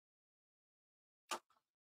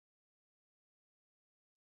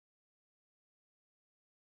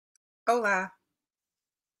Hola,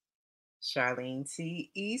 Charlene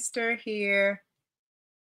T. Easter here.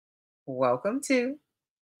 Welcome to,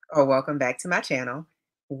 or welcome back to my channel.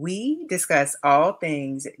 We discuss all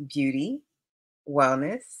things beauty,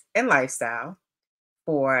 wellness, and lifestyle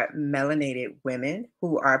for melanated women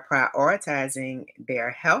who are prioritizing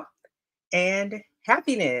their health and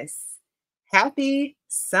happiness. Happy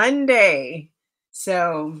Sunday.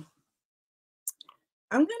 So,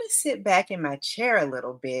 I'm going to sit back in my chair a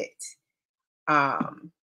little bit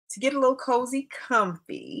um, to get a little cozy,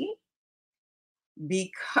 comfy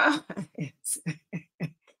because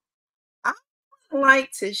I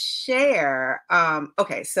like to share.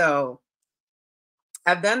 Okay, so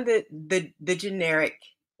I've done the generic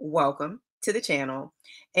welcome to the channel,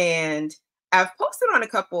 and I've posted on a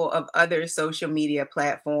couple of other social media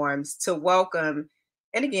platforms to welcome.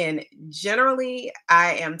 And again, generally,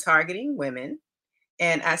 I am targeting women,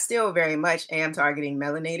 and I still very much am targeting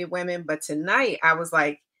melanated women. But tonight, I was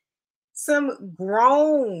like, some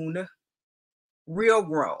grown, real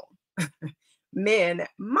grown men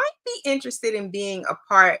might be interested in being a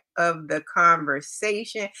part of the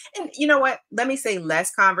conversation. And you know what? Let me say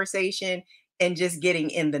less conversation and just getting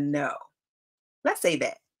in the know. Let's say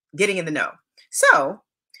that getting in the know. So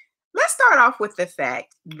let's start off with the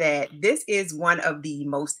fact that this is one of the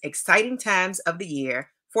most exciting times of the year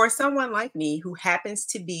for someone like me who happens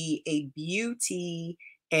to be a beauty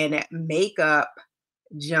and makeup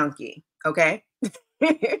junkie. Okay.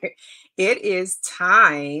 It is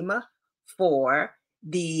time for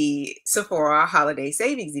the Sephora Holiday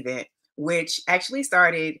Savings Event, which actually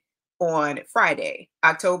started on Friday,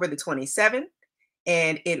 October the 27th,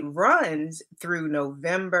 and it runs through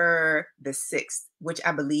November the 6th, which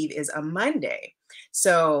I believe is a Monday.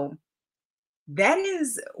 So that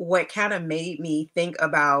is what kind of made me think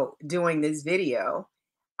about doing this video.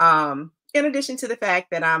 In addition to the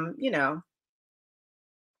fact that I'm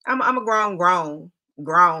a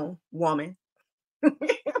grown woman.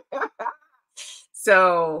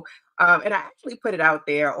 So, and I actually put it out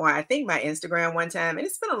there on I think my Instagram one time, and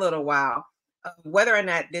it's been a little while. Whether or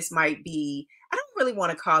not this might be, I don't really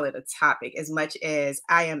want to call it a topic as much as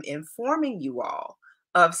I am informing you all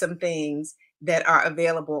of some things that are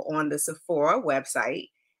available on the Sephora website.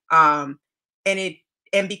 Um, and it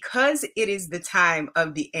and because it is the time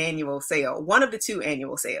of the annual sale, one of the two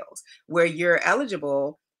annual sales, where you're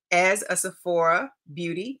eligible as a Sephora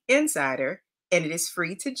Beauty Insider, and it is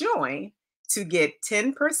free to join to get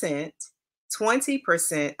 10%,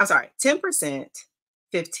 20%, I'm sorry, 10%,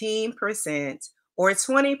 15%, or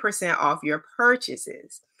 20% off your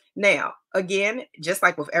purchases. Now, again, just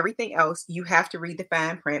like with everything else, you have to read the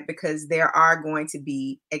fine print because there are going to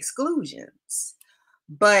be exclusions.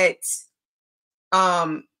 But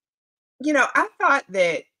um, I thought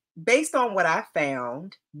that based on what I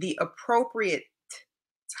found, the appropriate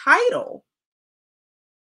title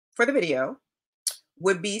for the video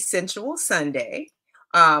would be Sensual Sunday,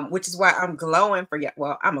 which is why I'm glowing for, yeah,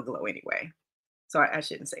 well, I'm a glow anyway. So I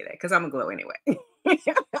shouldn't say that because I'm a glow anyway.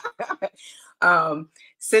 um,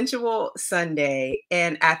 Sensual Sunday.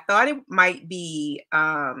 And I thought it might be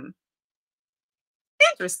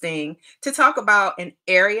interesting to talk about an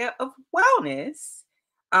area of wellness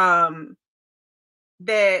um,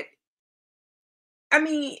 that, I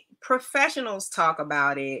mean, professionals talk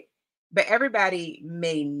about it, but everybody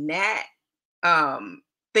may not um,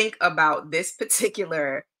 think about this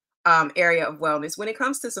particular area of wellness when it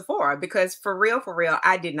comes to Sephora, because for real,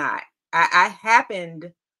 I did not. I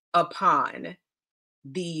happened upon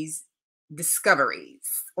these discoveries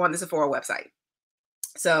on the Sephora website.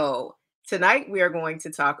 So tonight we are going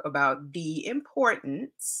to talk about the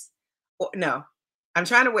importance. No, I'm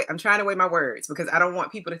trying to weigh my words because I don't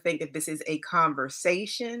want people to think that this is a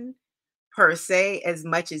conversation per se, as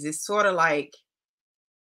much as it's sort of like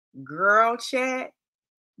girl chat,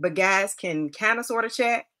 but guys can kind of sort of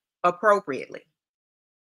chat appropriately,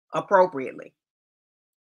 appropriately,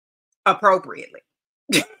 appropriately.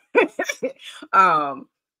 um,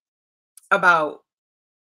 about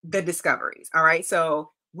the discoveries. All right.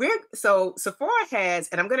 So Sephora has,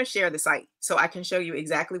 and I'm going to share the site so I can show you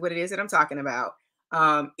exactly what it is that I'm talking about.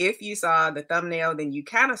 If you saw the thumbnail, then you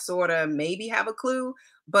kind of sort of maybe have a clue,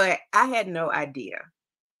 but I had no idea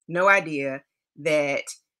that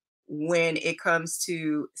when it comes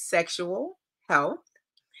to sexual health,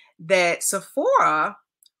 that Sephora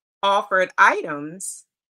offered items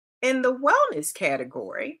in the wellness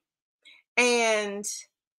category. And,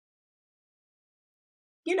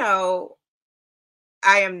 you know,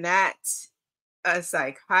 I am not a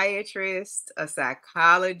psychiatrist, a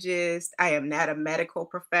psychologist. I am not a medical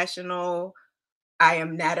professional. I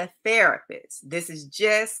am not a therapist. This is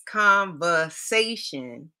just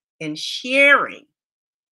conversation and sharing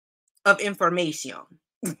of information.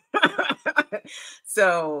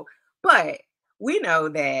 So, but we know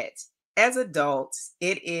that as adults,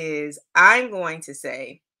 I'm going to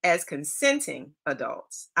say, as consenting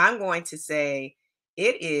adults, I'm going to say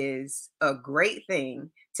it is a great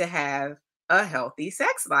thing to have a healthy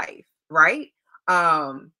sex life, right?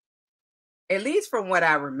 Um, at least from what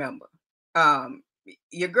I remember.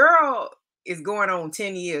 Your girl is going on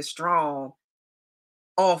 10 years strong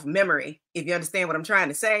off memory, if you understand what I'm trying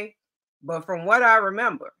to say. But from what I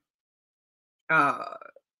remember, uh,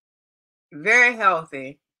 very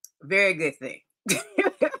healthy, very good thing.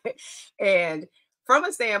 And from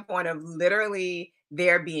a standpoint of literally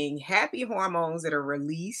there being happy hormones that are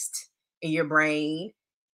released in your brain,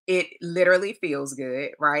 it literally feels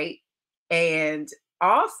good, right? And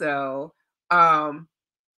also, um,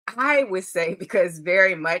 I would say because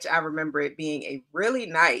very much I remember it being a really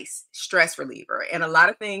nice stress reliever. And a lot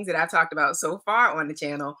of things that I've talked about so far on the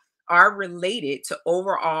channel are related to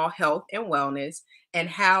overall health and wellness and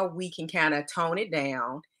how we can kind of tone it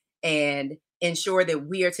down and ensure that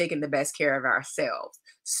we are taking the best care of ourselves.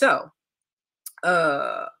 So,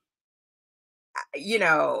 uh, you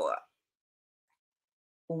know,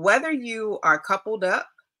 whether you are coupled up,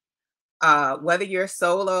 whether you're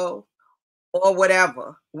solo, or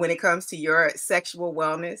whatever when it comes to your sexual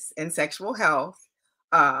wellness and sexual health.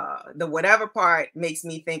 The whatever part makes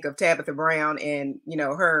me think of Tabitha Brown and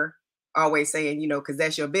her always saying, because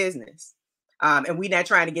that's your business. And we're not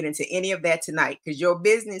trying to get into any of that tonight because your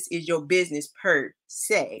business is your business per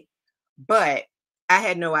se. But I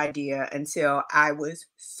had no idea until I was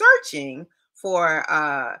searching for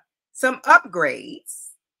some upgrades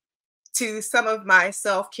to some of my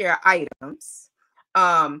self-care items.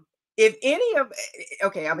 If any of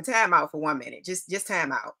okay, I'm gonna time out for 1 minute. Just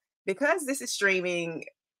time out. Because this is streaming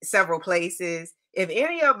several places. If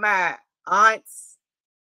any of my aunts,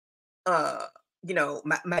 uh,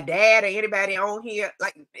 my dad or anybody on here,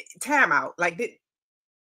 like time out. Like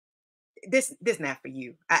this not for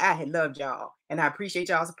you. I had loved y'all and I appreciate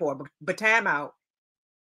y'all support, but time out,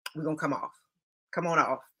 we're gonna come off. Come on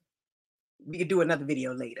off. We could do another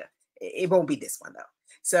video later. It won't be this one though.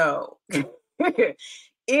 So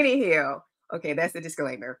anyhow, okay, that's the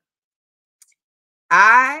disclaimer.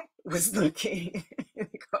 I was looking,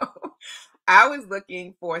 I was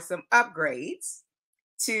looking for some upgrades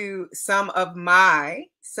to some of my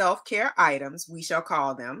self-care items, we shall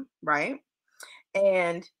call them, right?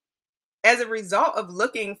 And as a result of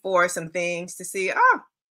looking for some things to see, oh,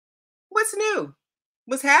 what's new?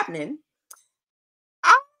 What's happening?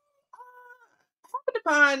 I happened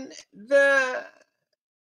upon the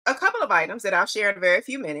a couple of items that I'll share in a very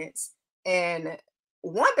few minutes. And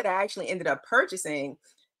one that I actually ended up purchasing,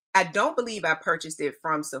 I don't believe I purchased it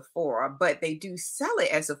from Sephora, but they do sell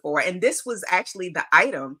it at Sephora. And this was actually the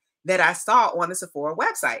item that I saw on the Sephora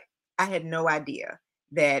website. I had no idea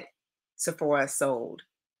that Sephora sold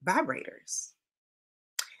vibrators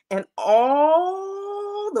and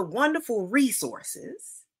all the wonderful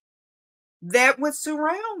resources that would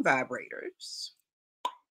surround vibrators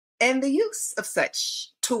and the use of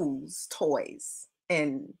such tools, toys,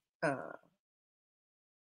 and uh,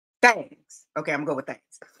 things. Okay, I'm gonna go with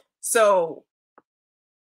things. So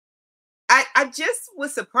I just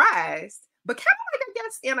was surprised, but kind of like I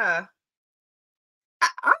guess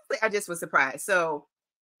honestly, I just was surprised. So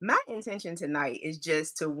my intention tonight is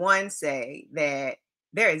just to one say that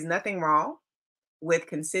there is nothing wrong with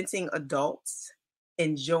consenting adults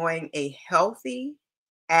enjoying a healthy,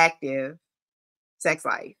 active sex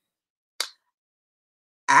life.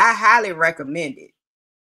 I highly recommend it.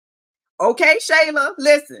 Okay, Shayla,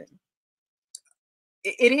 listen.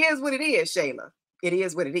 It is what it is, Shayla. It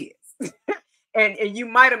is what it is. And you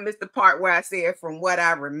might have missed the part where I said from what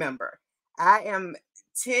I remember. I am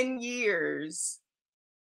 10 years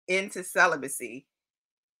into celibacy.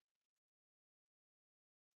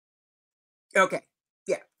 Okay.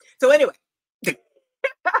 Yeah. So anyway, it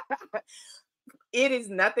is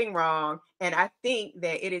nothing wrong. And I think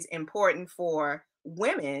that it is important for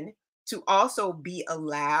women to also be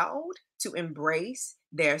allowed to embrace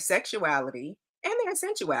their sexuality and their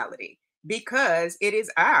sensuality because it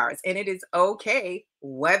is ours and it is okay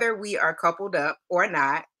whether we are coupled up or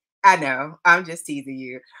not. I know, I'm just teasing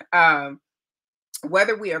you. Um,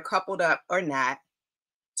 whether we are coupled up or not,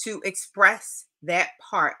 to express that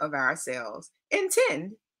part of ourselves and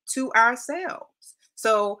tend to ourselves.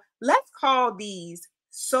 So let's call these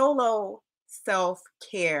solo self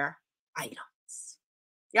care items.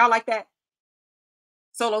 Y'all like that?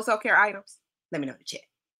 Solo self care items? Let me know in the chat.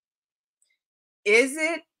 Is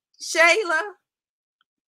it, Shayla?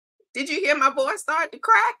 Did you hear my voice start to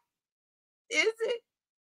crack? Is it?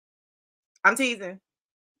 I'm teasing,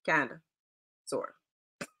 kinda, sort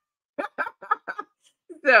of.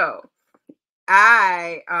 So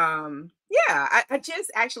I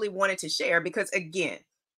just actually wanted to share because again,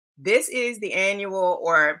 this is the annual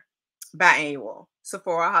or biannual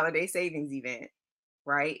Sephora holiday savings event,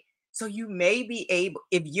 right? So you may be able,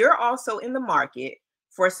 if you're also in the market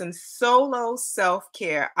for some solo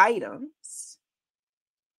self-care items,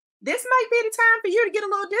 this might be the time for you to get a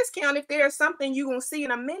little discount if there's something you're gonna see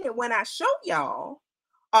in a minute when I show y'all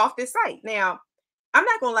off the site. Now, I'm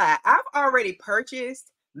not gonna lie, I've already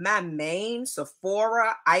purchased my main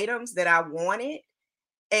Sephora items that I wanted.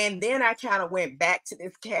 And then I kind of went back to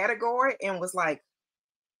this category and was like,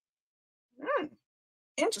 hmm,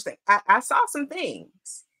 interesting. I saw some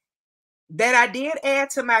things that I did add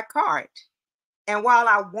to my cart. And while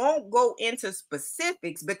I won't go into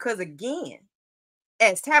specifics, because again,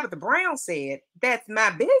 as Tabitha Brown said, that's my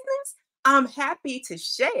business. I'm happy to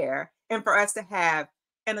share and for us to have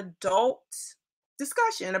an adult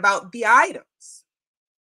discussion about the items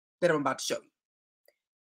that I'm about to show you.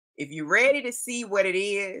 If you're ready to see what it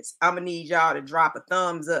is, I'm gonna need y'all to drop a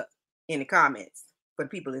thumbs up in the comments for the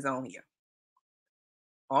people that's on here.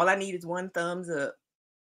 All I need is one thumbs up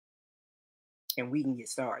and we can get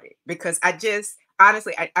started. Because I just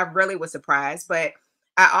honestly I really was surprised, but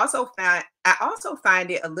I also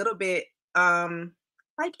find it a little bit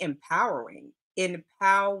like empowering.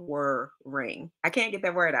 Empowering. I can't get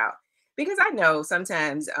that word out. Because I know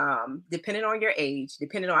sometimes depending on your age,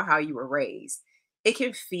 depending on how you were raised, it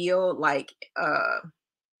can feel like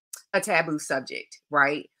a taboo subject,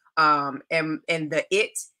 right? And the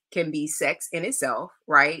it can be sex in itself,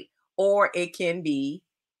 right? Or it can be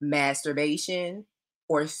masturbation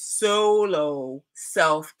or solo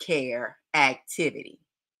self-care activity.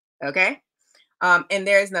 Okay. And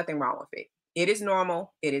there is nothing wrong with it. It is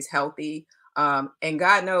normal, it is healthy. And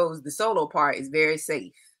God knows the solo part is very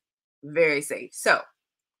safe, very safe. So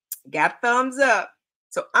got thumbs up.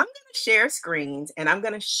 So I'm going to share screens and I'm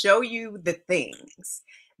going to show you the things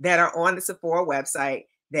that are on the Sephora website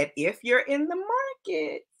that if you're in the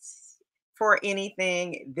market for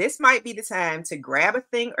anything, this might be the time to grab a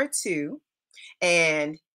thing or two.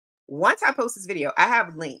 And once I post this video, I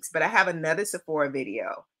have links, but I have another Sephora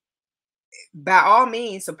video. By all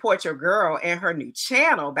means, support your girl and her new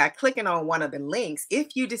channel by clicking on one of the links.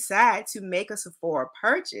 If you decide to make a Sephora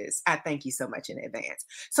purchase, I thank you so much in advance.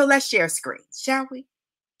 So let's share screens, shall we?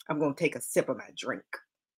 I'm going to take a sip of my drink.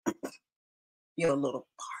 Feel a little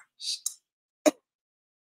parched.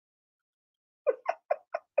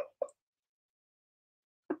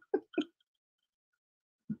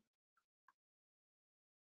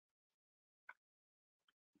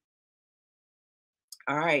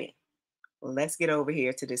 All right, let's get over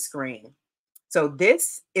here to the screen. So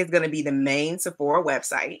this is going to be the main Sephora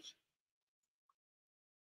website.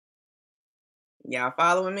 Y'all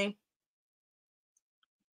following me?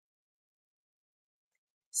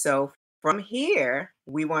 So from here,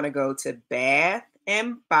 we want to go to Bath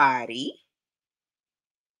and Body.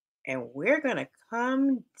 And we're going to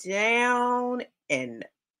come down and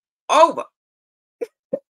over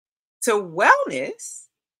to wellness.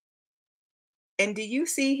 And do you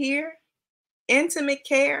see here intimate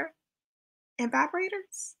care and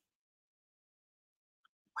vibrators?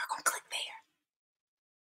 We're going to click there.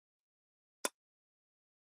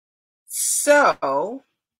 So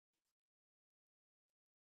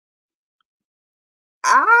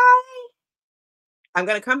I'm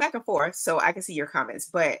going to come back and forth so I can see your comments,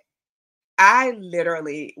 but I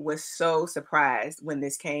literally was so surprised when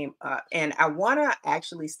this came up. And I want to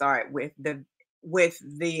actually start with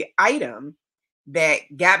the item that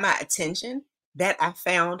got my attention that I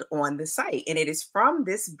found on the site. And it is from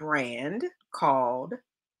this brand called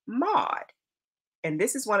Maude. And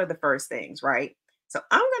this is one of the first things, right? So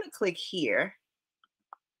I'm going to click here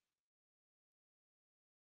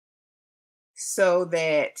so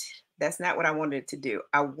that that's not what I wanted it to do.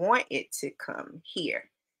 I want it to come here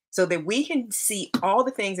so that we can see all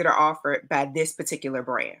the things that are offered by this particular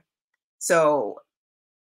brand. So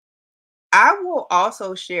I will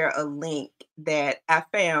also share a link that I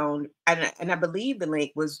found, and I believe the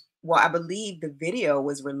link was, well, I believe the video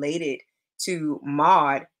was related to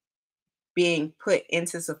Maude being put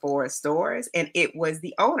into Sephora stores, and it was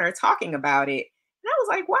the owner talking about it. And I was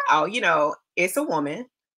like, wow, it's a woman.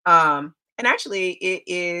 And actually it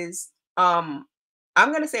is, I'm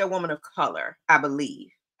gonna say a woman of color, I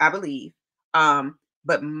believe. I believe.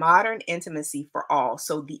 But modern intimacy for all.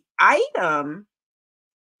 So the item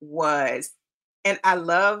was, and I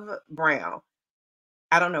love brown,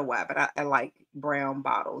 I don't know why, but I like brown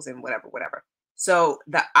bottles and whatever, whatever. So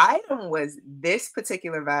the item was this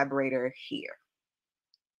particular vibrator here.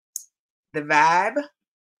 The Vibe.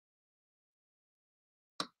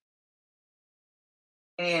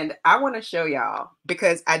 And I want to show y'all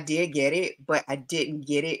because I did get it, but I didn't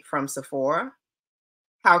get it from Sephora.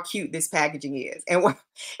 How cute this packaging is. And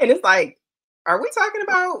and it's like, are we talking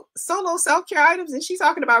about solo self-care items and she's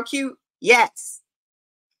talking about cute? Yes.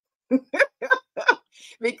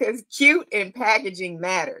 Because cute and packaging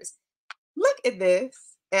matters. Look at this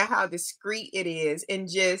and how discreet it is and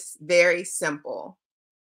just very simple.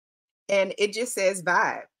 And it just says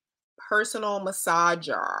Vibe, personal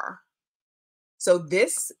massager. So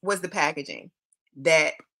this was the packaging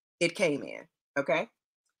that it came in. Okay.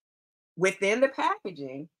 Within the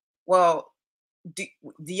packaging, well, do,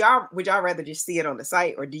 do y'all would y'all rather just see it on the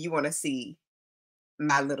site or do you want to see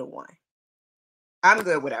my little one? I'm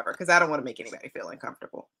good, whatever, because I don't want to make anybody feel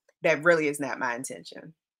uncomfortable. That really is not my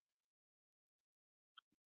intention.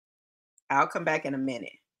 I'll come back in a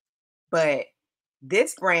minute. But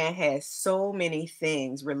this brand has so many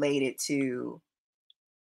things related to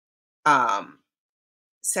um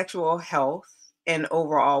sexual health and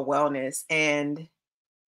overall wellness. And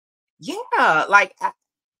yeah, like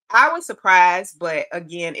I was surprised, but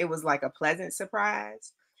again, it was like a pleasant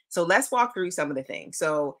surprise. So let's walk through some of the things.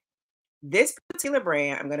 So this particular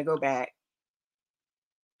brand, I'm going to go back,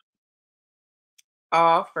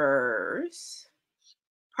 offers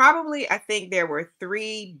probably, I think there were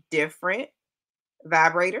three different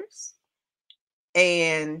vibrators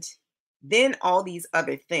and then all these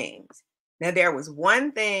other things. Now, there was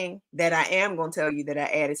one thing that I am going to tell you that I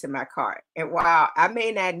added to my cart. And while I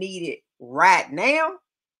may not need it right now,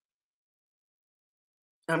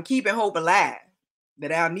 I'm keeping hope alive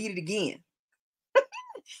that I'll need it again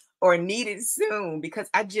or need it soon because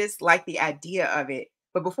I just like the idea of it.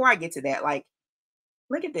 But before I get to that, like,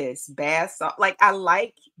 look at this bath salt. Like, I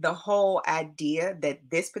like the whole idea that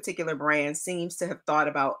this particular brand seems to have thought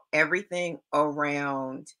about everything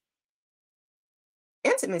around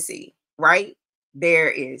intimacy, right? There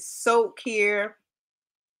is soap here,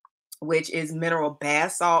 which is mineral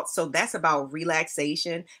bath salt. So that's about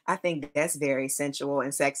relaxation. I think that's very sensual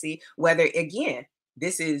and sexy. Whether, again,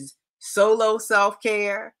 this is solo self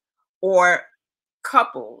care or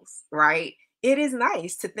couples, right? It is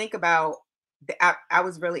nice to think about. I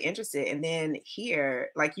was really interested. And then here,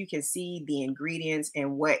 like you can see the ingredients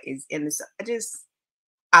and what is in this.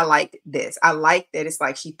 I liked this. I like that it's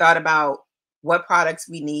like she thought about what products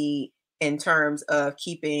we need in terms of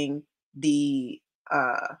keeping the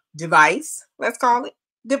device, let's call it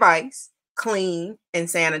device, clean and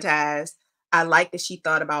sanitized. I like that she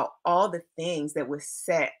thought about all the things that would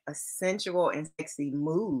set a sensual and sexy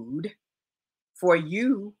mood for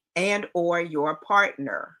you and or your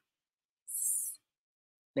partner.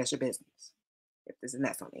 That's your business. If there's a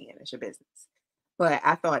mess on the end, it's your business. But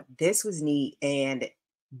I thought this was neat, and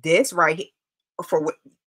this right here for what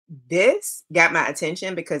this got my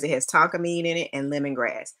attention because it has tonka bean in it and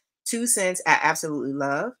lemongrass. 2 cents I absolutely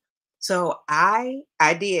love. So I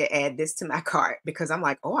did add this to my cart because I'm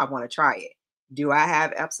like, oh, I want to try it. Do I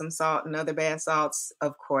have Epsom salt and other bath salts?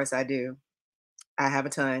 Of course I do. I have a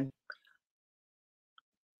ton,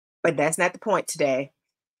 but that's not the point today.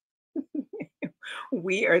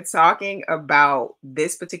 We are talking about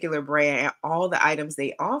this particular brand and all the items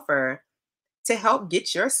they offer to help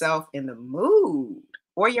get yourself in the mood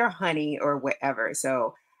or your honey or whatever.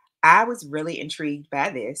 So I was really intrigued by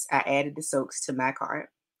this. I added the soaks to my cart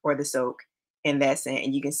or the soak in that scent.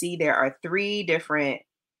 And you can see there are three different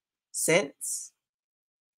scents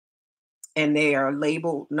and they are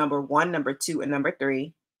labeled number one, number two, and number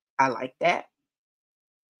three. I like that.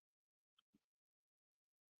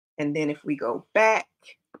 And then if we go back,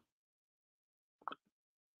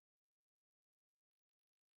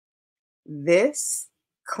 this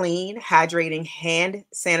clean, hydrating hand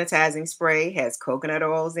sanitizing spray has coconut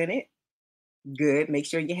oils in it. Good. Make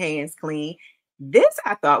sure your hands clean. This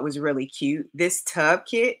I thought was really cute. This tub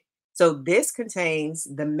kit. So this contains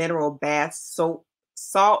the mineral bath soap,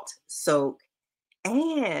 salt soak,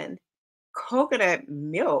 and coconut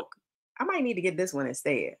milk. I might need to get this one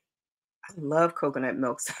instead. I love coconut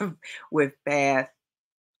milk stuff with bath.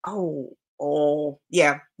 Oh,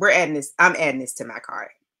 yeah. We're adding this. I'm adding this to my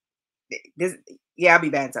cart. This, yeah, I'll be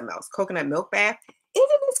buying something else. Coconut milk bath.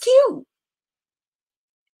 Isn't this cute?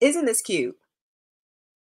 Isn't this cute?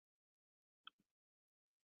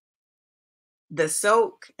 The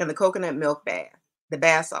soak and the coconut milk bath, the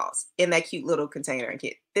bath salts in that cute little container and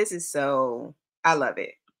kit. This is so, I love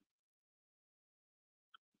it.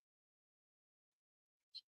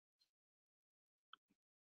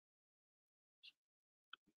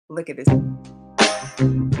 Look at this. I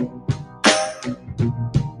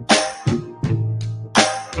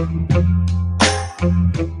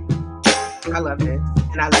love this,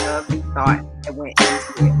 and I love the thought that went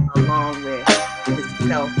into it, along with the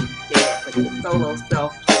self-care, like the solo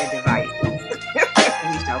self-care devices,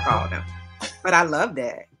 we shall call them. But I love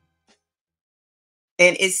that.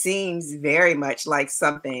 And it seems very much like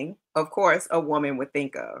something, of course, a woman would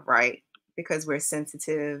think of, right? Because we're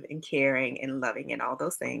sensitive and caring and loving and all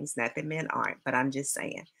those things. Not that men aren't, but I'm just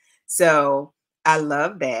saying. So I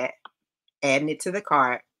love that. Adding it to the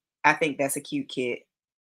cart. I think that's a cute kit.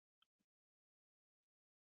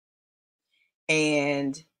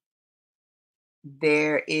 And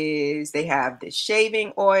they have this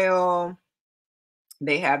shaving oil.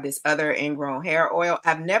 They have this other ingrown hair oil.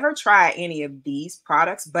 I've never tried any of these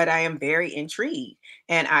products, but I am very intrigued,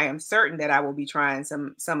 and I am certain that I will be trying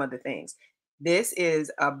some of the things. This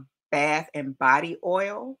is a bath and body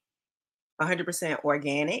oil, 100%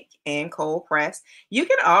 organic and cold pressed. You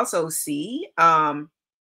can also see the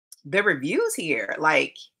reviews here.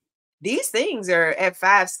 Like, these things are at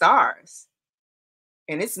 5 stars,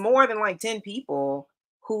 and it's more than like 10 people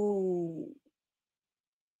who,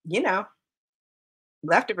 you know,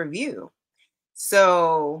 left a review.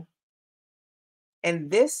 So, and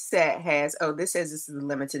this set has, oh, this says this is a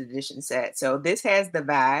limited edition set. So this has the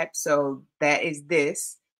vibe. So that is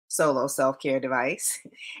this solo self-care device.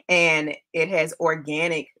 And it has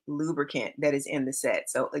organic lubricant that is in the set.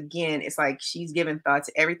 So again, it's like she's giving thought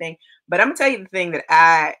to everything. But I'm gonna tell you the thing that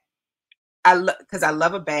I love, because I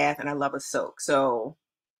love a bath and I love a soak. So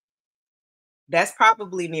that's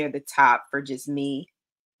probably near the top for just me.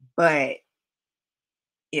 But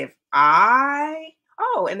if I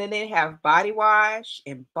oh, and then they have body wash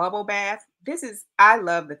and bubble bath. This is I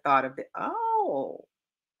love the thought of it. Oh,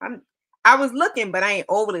 I'm I was looking, but I ain't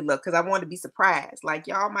overly looked because I wanted to be surprised. Like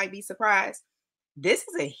y'all might be surprised. This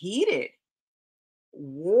is a heated,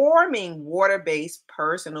 warming, water-based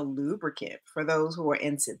personal lubricant for those who are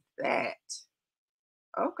into that.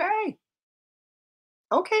 Okay.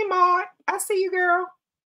 Okay, Maude. I see you, girl.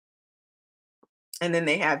 And then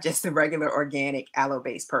they have just the regular organic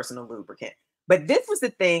aloe-based personal lubricant. But this was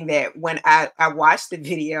the thing that when I watched the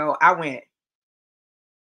video, I went,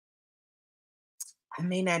 I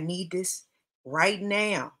may not need this right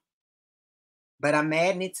now, but I'm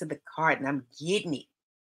adding it to the cart and I'm getting it.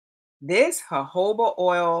 This jojoba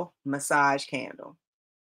oil massage candle.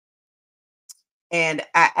 And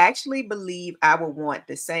I actually believe I will want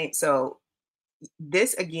the same. So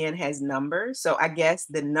this again has numbers. So I guess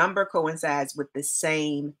the number coincides with the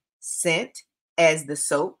same scent as the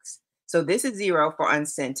soaps. So this is 0 for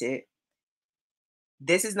unscented.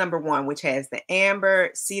 This is number 1, which has the amber,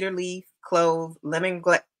 cedar leaf, clove,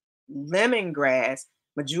 lemongrass,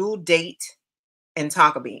 medjool date, and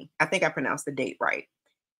tonka bean. I think I pronounced the date right.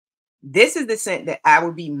 This is the scent that I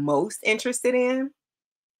would be most interested in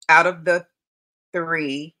out of the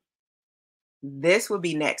 3. This would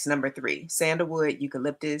be next, number 3. Sandalwood,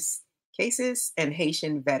 eucalyptus, cassis, and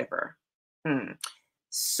Haitian vetiver.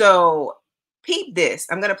 So peep this.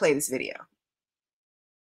 I'm going to play this video.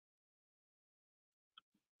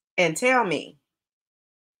 And tell me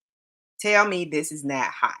this is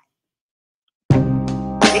not hot.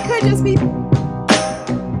 It could just be.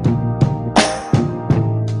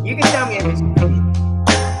 You can tell me if it's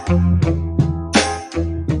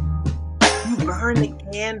you burn the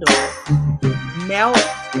candle, melt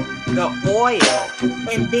the oil,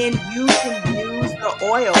 and then you can use the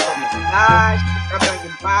oil for massage, rub it on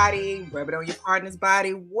your body, rub it on your partner's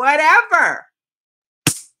body, whatever.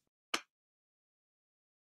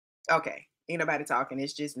 Okay, ain't nobody talking.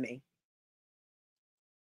 It's just me.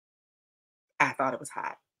 I thought it was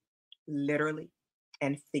hot, literally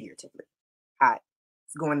and figuratively hot.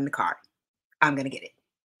 It's going in the cart. I'm gonna get it.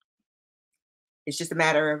 It's just a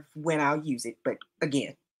matter of when I'll use it. But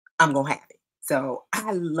again, I'm gonna have it. So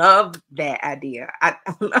I love that idea. I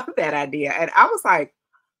love that idea. And I was like,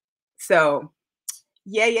 so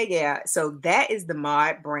yeah. So that is the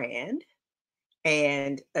Maude brand.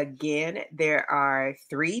 And again, there are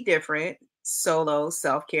 3 different solo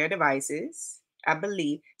self-care devices, I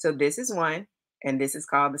believe. So this is one, and this is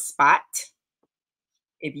called the Spot.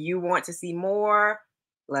 If you want to see more,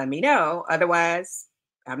 let me know. Otherwise,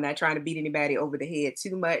 I'm not trying to beat anybody over the head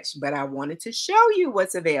too much, but I wanted to show you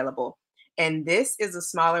what's available. And this is a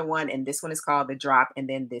smaller one, and this one is called the Drop, and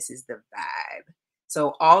then this is the Vibe.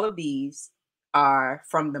 So all of these are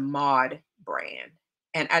from the Maude brand.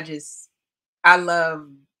 And I love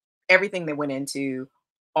everything that went into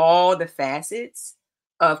all the facets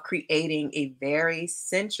of creating a very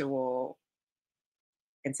sensual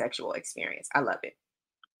and sexual experience. I love it.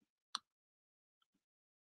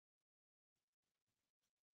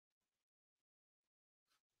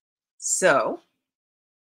 So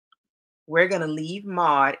we're going to leave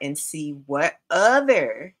Maude and see what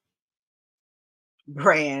other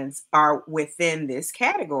brands are within this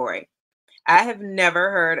category. I have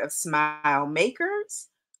never heard of Smile Makers,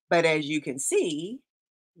 but as you can see,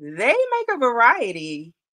 they make a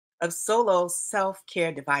variety of solo self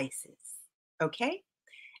care devices. Okay.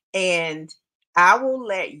 And I will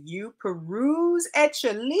let you peruse at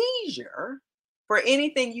your leisure for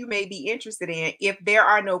anything you may be interested in if there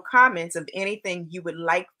are no comments of anything you would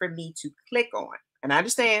like for me to click on. And I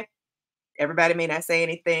understand everybody may not say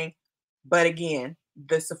anything, but again,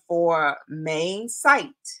 the Sephora main site,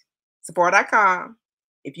 Sephora.com,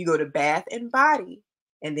 if you go to Bath and Body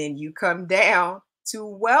and then you come down to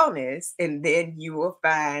wellness, and then you will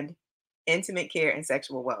find intimate care and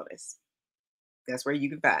sexual wellness. That's where you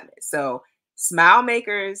can find it. So Smile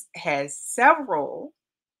Makers has several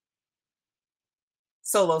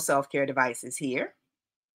solo self-care devices here.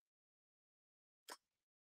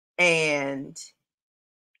 And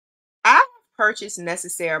I purchased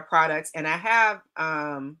Necessaire products, and I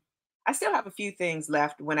still have a few things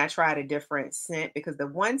left when I tried a different scent, because the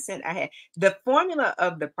one scent I had, the formula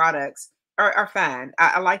of the products are fine.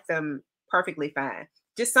 I like them perfectly fine.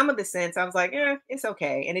 Just some of the scents, I was like, it's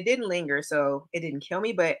okay. And it didn't linger, so it didn't kill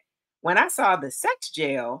me. But when I saw the sex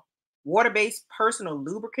gel, water-based personal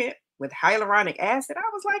lubricant with hyaluronic acid, I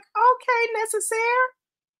was like, okay, Necessaire.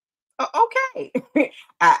 Okay.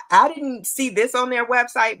 I didn't see this on their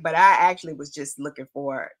website, but I actually was just looking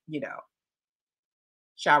for,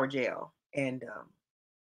 shower gel and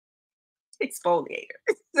exfoliator.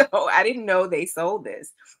 So I didn't know they sold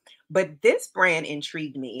this. But this brand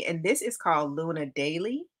intrigued me, and this is called Luna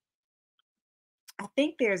Daily. I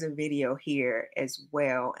think there's a video here as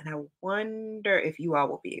well, and I wonder if you all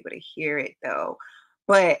will be able to hear it though.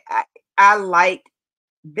 But I like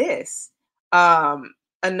this.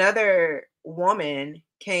 Another woman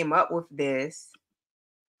came up with this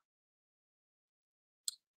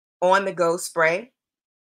on the go spray,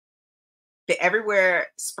 the everywhere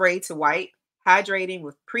spray to wipe, hydrating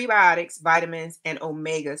with prebiotics, vitamins, and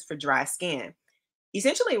omegas for dry skin.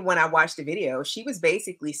 Essentially, when I watched the video, she was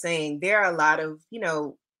basically saying there are a lot of,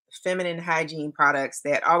 feminine hygiene products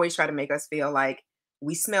that always try to make us feel like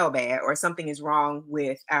we smell bad or something is wrong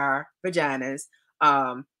with our vaginas.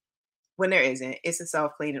 When there isn't. It's a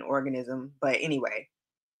self-cleaning organism, but anyway,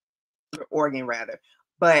 or organ rather.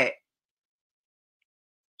 But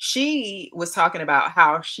she was talking about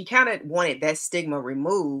how she kind of wanted that stigma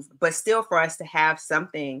removed, but still for us to have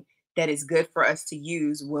something that is good for us to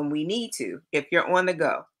use when we need to. If you're on the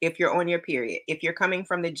go, if you're on your period, if you're coming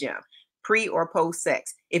from the gym, pre or post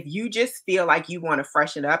sex, if you just feel like you want to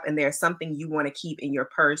freshen up and there's something you want to keep in your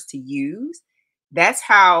purse to use, that's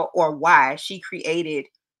how or why she created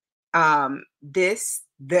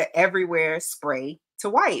the everywhere spray to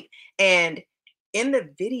wipe. And in the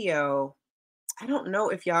video, I don't know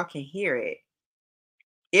if y'all can hear it.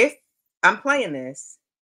 If I'm playing this,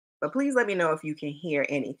 but please let me know if you can hear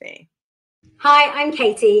anything. Hi, I'm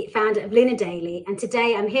Katie, founder of Luna Daily, and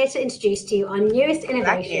today I'm here to introduce to you our newest I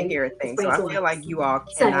innovation, can't hear a the thing, spray so I to feel wipes. like you all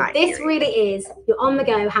So cannot hear this it. really is your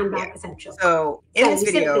on-the-go Yeah. handbag essential. So in So this you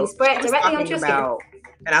simply video, spray she it was directly onto talking your skin about,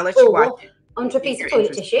 and I'll let you watch or it onto a if piece of you're toilet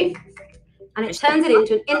interested. tissue, and And it she turns it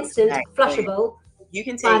talked into an about the instant fact that flushable you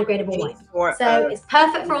can take biodegradable any wipe. sort So of it's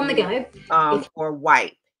perfect for on the tissue, go. If or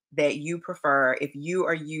wipe that you prefer if you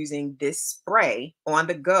are using this spray on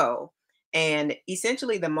the go. And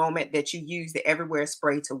essentially, the moment that you use the everywhere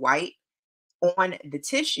spray to wipe on the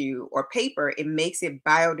tissue or paper, it makes it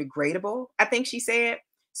biodegradable, I think she said.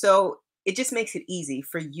 So it just makes it easy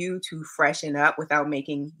for you to freshen up without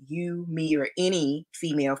making you, me, or any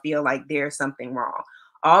female feel like there's something wrong.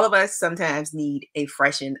 All of us sometimes need a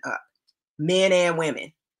freshen up, men and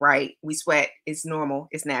women, right? We sweat, it's normal,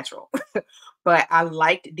 it's natural. But I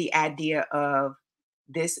liked the idea of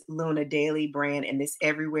this Luna Daily brand and this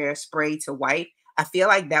everywhere spray to wipe. I feel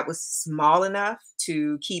like that was small enough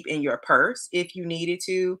to keep in your purse if you needed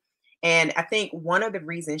to. And I think one of the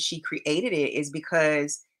reasons she created it is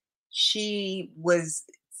because she was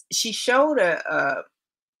she showed a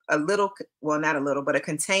little, well, not a little, but a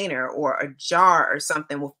container or a jar or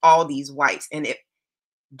something with all these wipes. And it,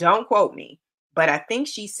 don't quote me, but I think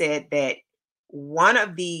she said that one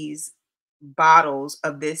of these bottles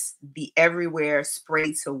of the everywhere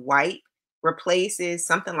spray to wipe replaces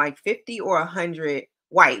something like 50 or 100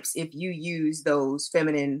 wipes if you use those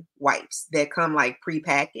feminine wipes that come like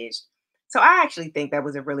prepackaged. So I actually think that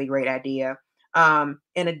was a really great idea.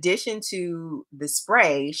 In addition to the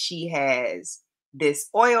spray, she has this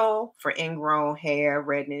oil for ingrown hair,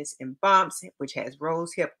 redness, and bumps, which has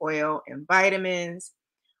rose hip oil and vitamins.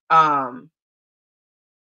 Um,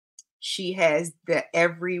 she has the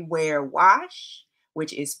Everywhere Wash,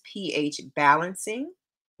 which is pH balancing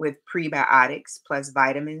with prebiotics plus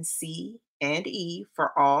vitamin C and E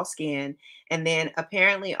for all skin. And then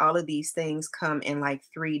apparently all of these things come in like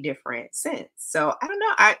 3 different scents. So I don't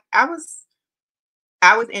know. I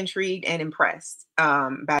was intrigued and impressed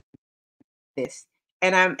by this.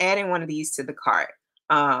 And I'm adding one of these to the cart.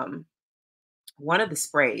 Um, one of the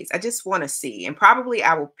sprays. I just want to see. And probably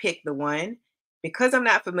I will pick the one because I'm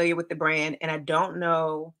not familiar with the brand and I don't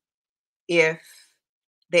know if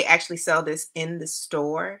they actually sell this in the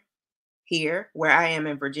store here where I am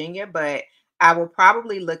in Virginia, but I will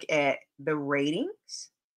probably look at the ratings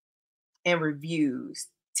and reviews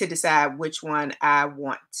to decide which one I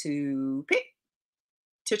want to pick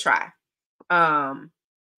to try. Um,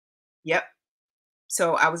 yep.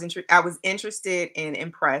 So I was interested and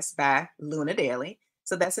impressed by Luna Daily.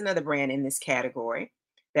 So that's another brand in this category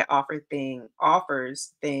that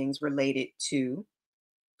offers things related to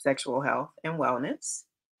sexual health and wellness.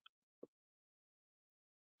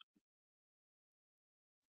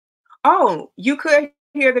 Oh, you could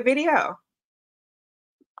hear the video.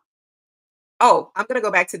 Oh, I'm gonna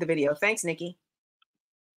go back to the video. Thanks, Nikki.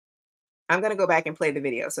 I'm gonna go back and play the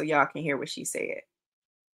video so y'all can hear what she said.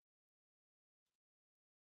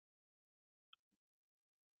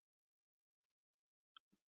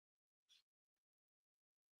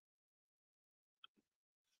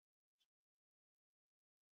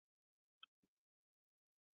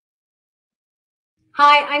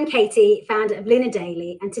 Hi, I'm Katie, founder of Luna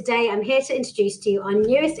Daily, and today I'm here to introduce to you our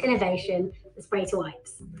newest innovation, the spray to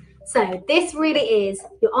wipes. So this really is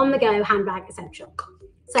your on-the-go handbag essential.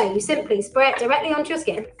 So you simply spray it directly onto your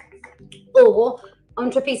skin or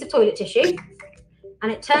onto a piece of toilet tissue,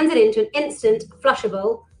 and it turns it into an instant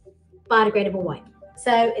flushable biodegradable wipe.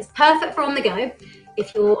 So it's perfect for on the go.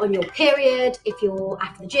 If you're on your period, if you're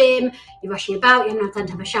after the gym, you're rushing about, you haven't had time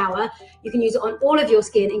to have a shower, you can use it on all of your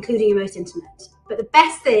skin, including your most intimate. But the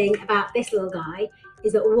best thing about this little guy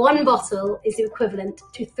is that one bottle is the equivalent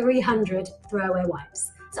to 300 throwaway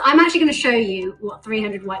wipes. So I'm actually going to show you what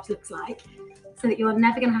 300 wipes looks like so that you're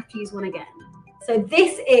never going to have to use one again. So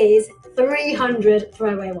this is 300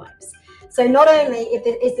 throwaway wipes. So not only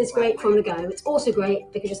is this great for on the go, it's also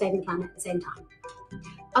great because you're saving the planet at the same time.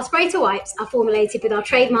 Our spray to wipes are formulated with our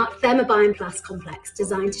trademark Thermobiome Plus complex,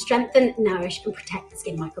 designed to strengthen, nourish, and protect the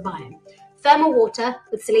skin microbiome. Thermal water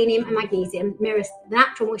with selenium and magnesium mirrors the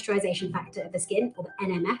natural moisturization factor of the skin, or the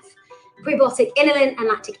NMF. Prebiotic inulin and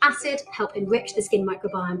lactic acid help enrich the skin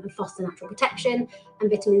microbiome and foster natural protection, and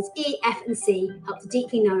vitamins E, F, and C help to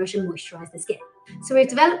deeply nourish and moisturize the skin. So we've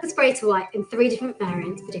developed the spray to wipe in 3 different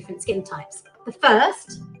variants for different skin types. The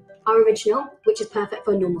first, our original, which is perfect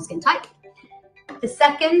for a normal skin type. The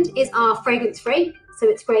second is our fragrance-free, so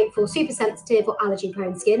it's great for super sensitive or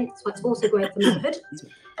allergy-prone skin, so it's also great for motherhood.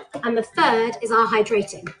 And the third is our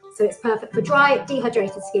hydrating, so it's perfect for dry,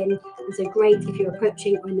 dehydrated skin, and so great if you're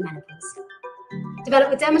approaching or in the menopause.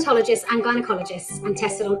 Developed with dermatologists and gynecologists and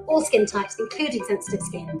tested on all skin types, including sensitive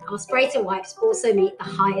skin, our spray to wipes also meet the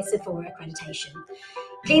highest Sephora accreditation.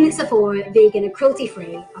 Clean at Sephora, vegan and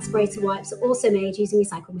cruelty-free, our spray to wipes are also made using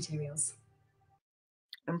recycled materials.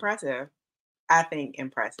 Impressive. I think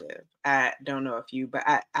impressive. I don't know if you, but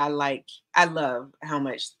I love how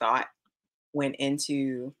much thought went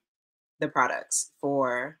into the products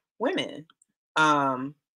for women.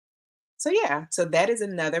 Um, so yeah, so that is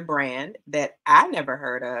another brand that I never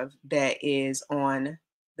heard of that is on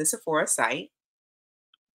the Sephora site.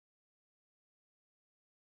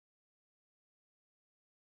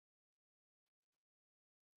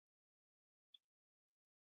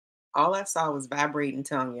 All I saw was vibrating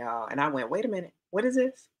tongue, y'all, and I went, "Wait a minute, what is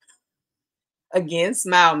this?" Again,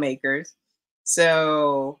 Smile Makers.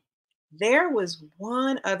 So there was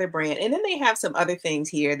one other brand, and then they have some other things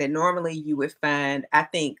here that normally you would find, I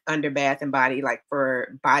think, under Bath and Body, like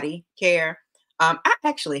for body care. I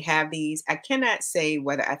actually have these. I cannot say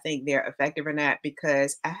whether I think they're effective or not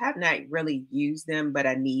because I have not really used them, but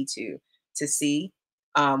I need to see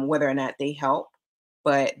whether or not they help.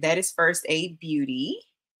 But that is First Aid Beauty,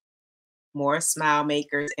 more Smile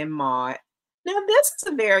Makers, and Maude. Now, this is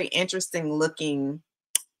a very interesting looking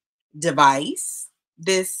device.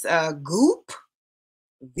 This GOOP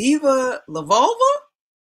Viva La Vulva.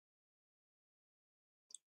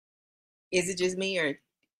 Is it just me, or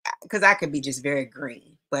because I could be just very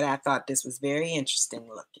green, but I thought this was very interesting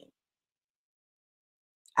looking.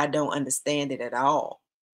 I don't understand it at all.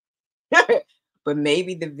 But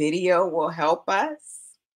maybe the video will help us.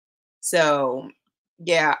 So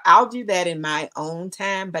yeah, I'll do that in my own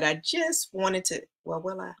time, but I just wanted to, well,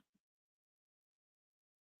 will I?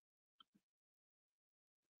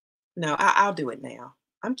 No, I'll do it now.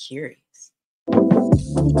 I'm curious.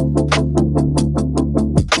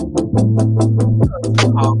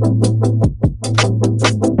 Oh,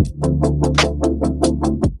 interesting.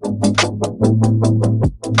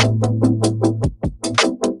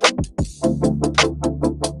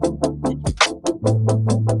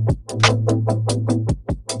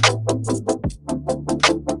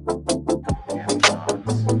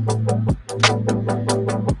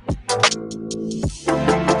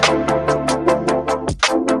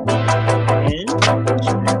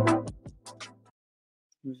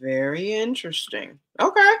 Very interesting.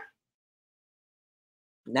 Okay.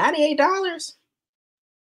 $98.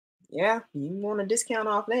 Yeah, you want a discount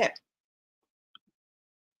off that.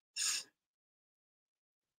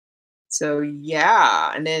 So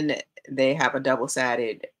yeah, and then they have a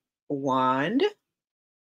double-sided wand.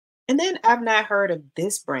 And then I've not heard of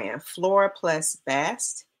this brand, Flora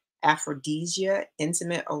Bast, Aphrodisia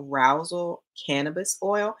Intimate Arousal Cannabis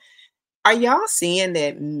Oil. Are y'all seeing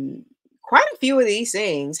that quite a few of these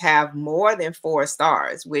things have more than 4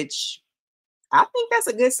 stars, which I think that's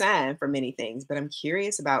a good sign for many things, but I'm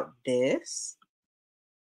curious about this.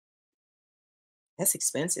 That's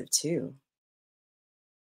expensive too.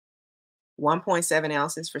 1.7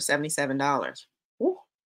 ounces for $77. Ooh,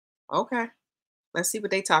 okay. Let's see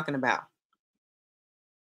what they talking about.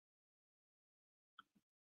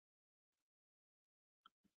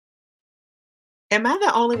 Am I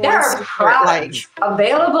the only There one are super like products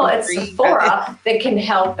available at intrigued by this? Sephora that can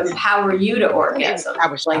help empower you to orgasm, I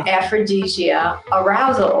was like shocked. Aphrodisia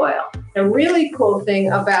arousal oil. The really cool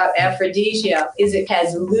thing about Aphrodisia is it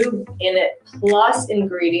has lube in it plus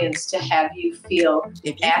ingredients to have you feel If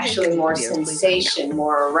you can actually more videos, please let me know. sensation,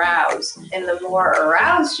 more aroused. And the more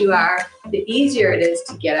aroused you are, the easier it is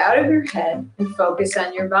to get out of your head and focus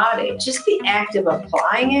on your body. Just the act of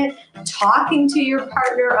applying it, talking to your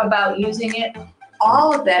partner about using it,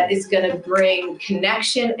 all of that is going to bring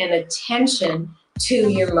connection and attention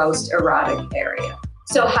to your most erotic area.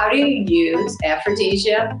 So how do you use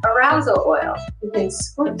Aphrodisia arousal oil? You can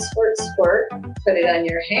squirt, squirt, squirt, put it on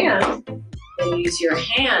your hand, and use your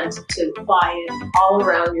hand to apply it all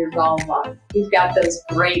around your vulva. You've got those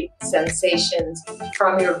great sensations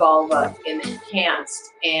from your vulva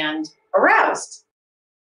enhanced and aroused.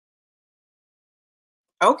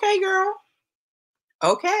 Okay, girl.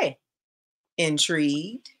 Okay.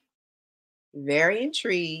 Intrigued. Very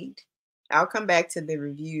intrigued. I'll come back to the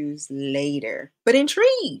reviews later, but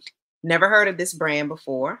intrigued. Never heard of this brand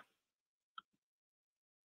before.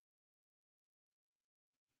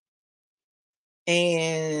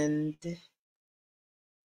 And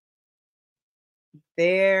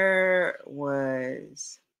there are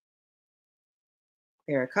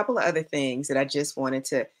a couple of other things that I just wanted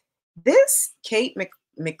to. This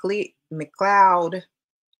McLeod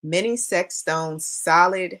Mini Sex Stone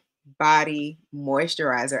Solid Body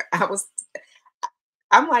Moisturizer.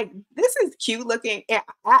 I'm like, this is cute looking. And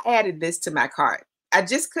I added this to my cart. I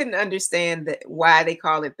just couldn't understand why they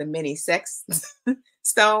call it the mini sex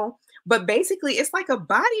stone. But basically, it's like a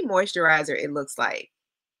body moisturizer, it looks like.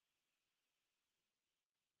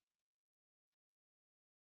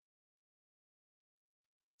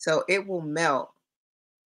 So it will melt.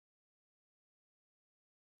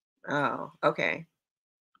 Oh, okay.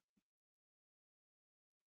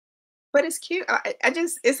 But it's cute. I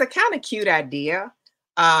just, it's a kind of cute idea.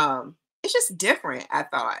 It's just different, I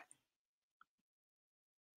thought.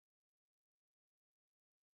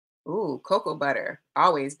 Ooh, cocoa butter,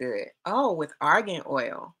 always good. Oh, with argan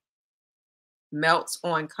oil, melts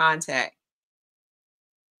on contact.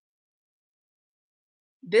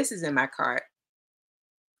 This is in my cart.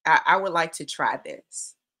 I would like to try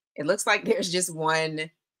this. It looks like there's just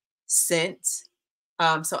one scent.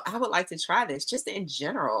 So I would like to try this just in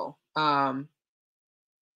general.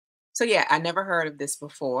 So yeah, I never heard of this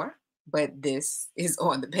before, but this is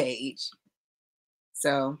on the page.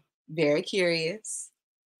 So very curious.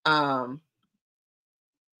 Um,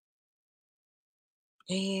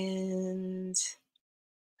 and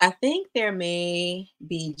I think there may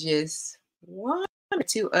be just one or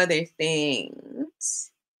two other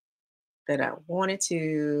things that I wanted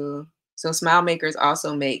to. So Smile Makers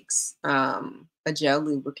also makes a gel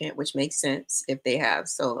lubricant, which makes sense if they have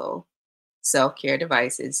solo self-care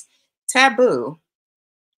devices. Taboo.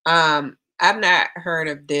 I've not heard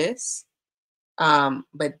of this,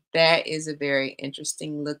 but that is a very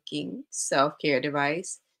interesting looking self-care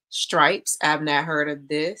device. Stripes. I've not heard of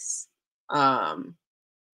this. But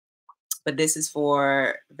this is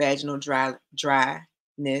for vaginal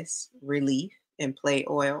dryness relief and play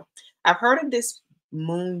oil. I've heard of this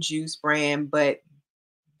Moon Juice brand, but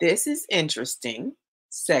this is interesting.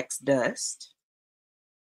 Sex Dust,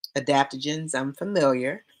 adaptogens, I'm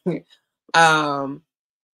familiar. um,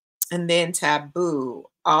 and then Taboo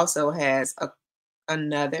also has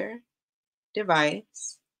another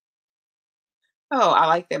device. Oh, I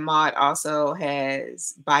like that Maude also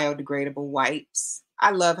has biodegradable wipes.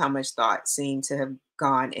 I love how much thought seemed to have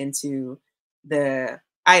gone into the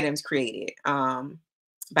items created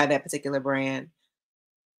by that particular brand.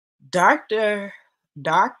 Dr.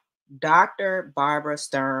 Doc, Dr. Barbara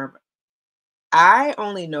Sturm. I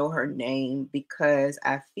only know her name because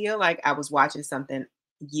I feel like I was watching something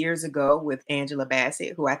years ago with Angela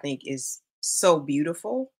Bassett, who I think is so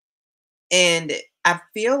beautiful. And I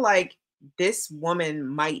feel like this woman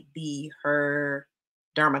might be her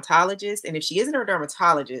dermatologist. And if she isn't her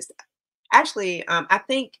dermatologist, actually, I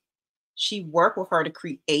think she worked with her to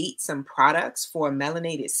create some products for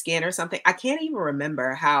melanated skin or something. I can't even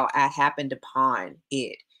remember how I happened upon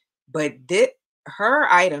it, but her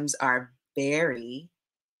items are very,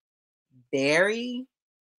 very,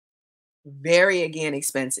 very again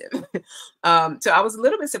expensive. So I was a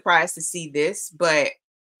little bit surprised to see this, but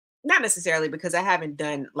not necessarily because I haven't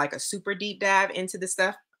done like a super deep dive into the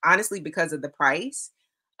stuff, honestly, because of the price.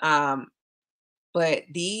 Um, but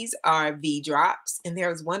these are V drops. And there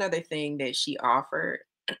was one other thing that she offered.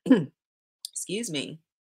 Excuse me.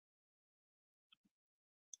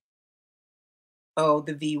 Oh,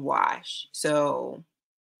 the V wash. So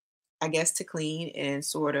I guess to clean and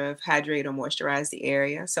sort of hydrate or moisturize the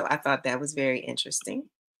area. So I thought that was very interesting.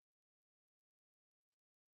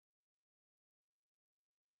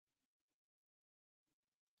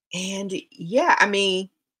 And yeah, I mean,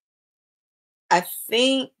 I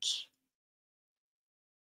think,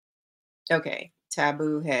 okay,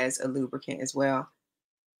 Taboo has a lubricant as well.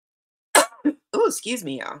 Oh, excuse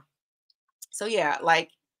me, y'all. So yeah, like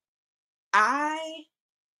I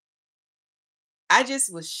I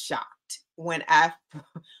just was shocked when I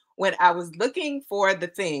when I was looking for the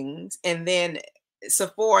things and then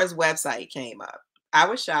Sephora's website came up. I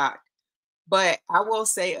was shocked, but I will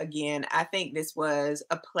say again, I think this was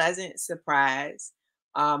a pleasant surprise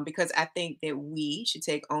because I think that we should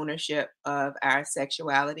take ownership of our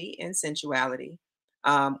sexuality and sensuality.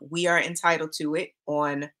 We are entitled to it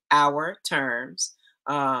on our terms.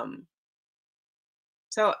 Um,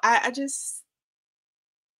 so I just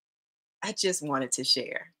wanted to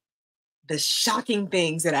share the shocking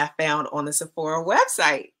things that I found on the Sephora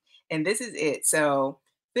website. And this is it. So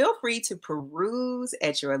feel free to peruse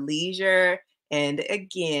at your leisure. And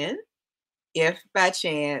again, if by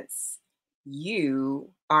chance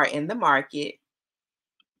you are in the market,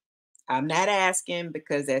 I'm not asking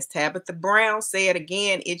because as Tabitha Brown said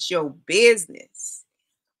again, it's your business.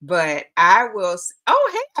 But I will,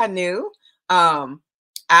 oh, hey, I knew. Um,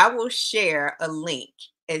 I will share a link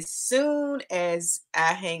as soon as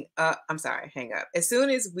I hang up. I'm sorry, hang up. As soon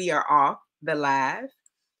as we are off the live,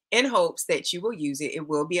 in hopes that you will use it. It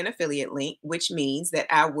will be an affiliate link, which means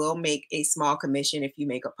that I will make a small commission if you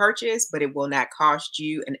make a purchase, but it will not cost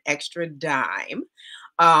you an extra dime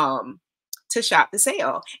um, to shop the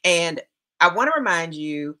sale. And I want to remind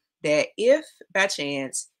you that if by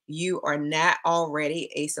chance you are not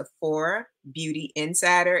already a Sephora Beauty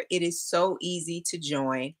Insider, it is so easy to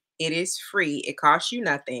join. It is free. It costs you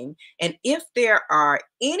nothing. And if there are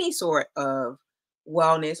any sort of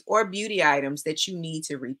wellness or beauty items that you need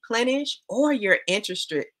to replenish or you're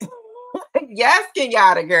interested, yes,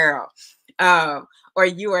 Kenyatta girl, or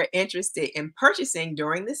you are interested in purchasing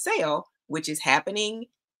during the sale, which is happening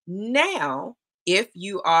now if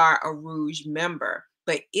you are a Rouge member.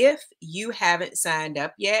 But if you haven't signed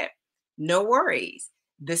up yet, no worries.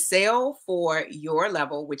 The sale for your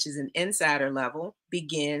level, which is an insider level,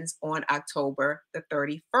 begins on October the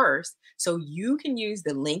 31st. So you can use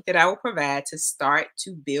the link that I will provide to start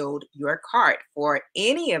to build your cart for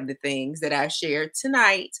any of the things that I shared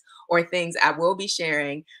tonight or things I will be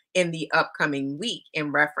sharing in the upcoming week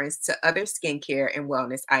in reference to other skincare and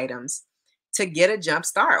wellness items to get a jump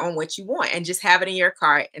start on what you want and just have it in your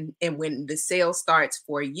cart. And when the sale starts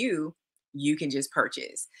for you, you can just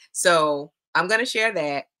purchase. So I'm going to share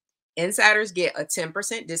that. Insiders get a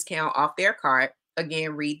 10% discount off their cart.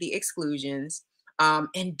 Again, read the exclusions.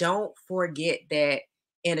 And don't forget that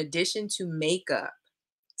in addition to makeup,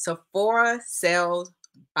 Sephora sells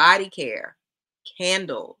body care,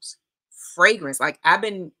 candles, fragrance. Like I've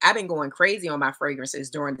been going crazy on my fragrances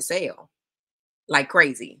during the sale. Like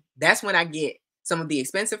crazy. That's when I get some of the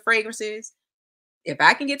expensive fragrances. If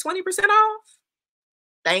I can get 20% off,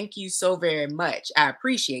 thank you so very much. I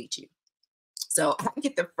appreciate you. So I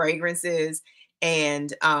get the fragrances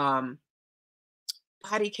and body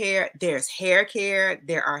care. There's hair care.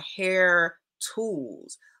 There are hair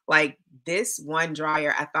tools. Like this one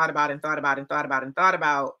dryer, I thought about and thought about and thought about and thought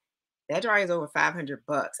about. That dryer is over 500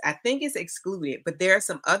 bucks. I think it's excluded, but there are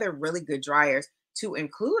some other really good dryers to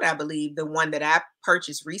include, I believe, the one that I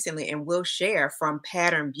purchased recently and will share from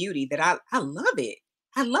Pattern Beauty that I love it.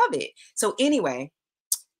 I love it. So anyway,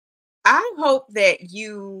 I hope that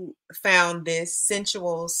you found this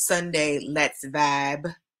Sensual Sunday Let's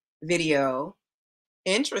Vibe video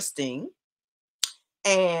interesting.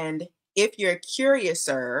 And if you're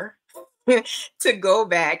curiouser to go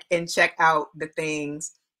back and check out the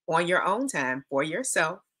things on your own time for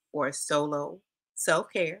yourself, for solo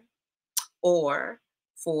self-care, or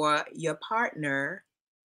for your partner,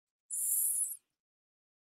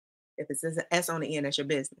 if it says an S on the end, that's your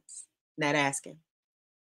business. Not asking.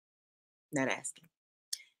 Not asking.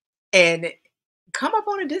 And come up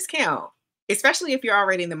on a discount, especially if you're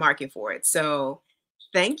already in the market for it. So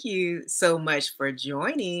thank you so much for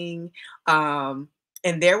joining. And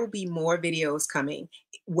there will be more videos coming.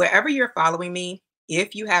 Wherever you're following me,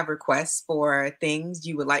 if you have requests for things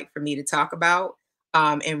you would like for me to talk about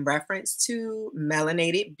in reference to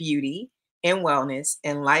melanated beauty and wellness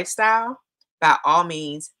and lifestyle, by all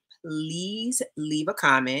means, please leave a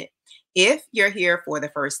comment. If you're here for the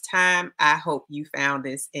first time, I hope you found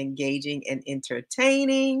this engaging and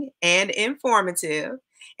entertaining and informative.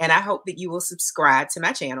 And I hope that you will subscribe to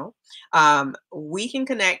my channel. We can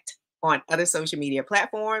connect on other social media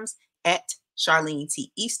platforms at Charlene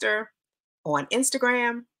T. Easter, on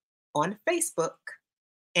Instagram, on Facebook,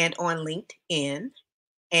 and on LinkedIn,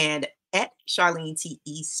 and at Charlene T.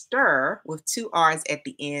 Easter with 2 R's at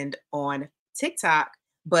the end on TikTok.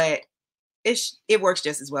 But it works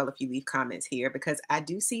just as well if you leave comments here because I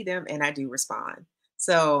do see them and I do respond.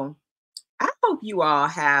 So I hope you all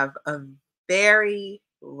have a very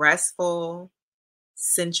restful,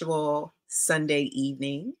 sensual Sunday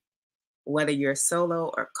evening, whether you're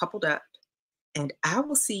solo or coupled up. And I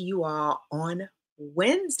will see you all on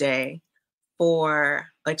Wednesday for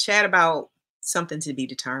a chat about something to be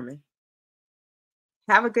determined.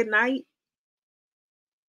 Have a good night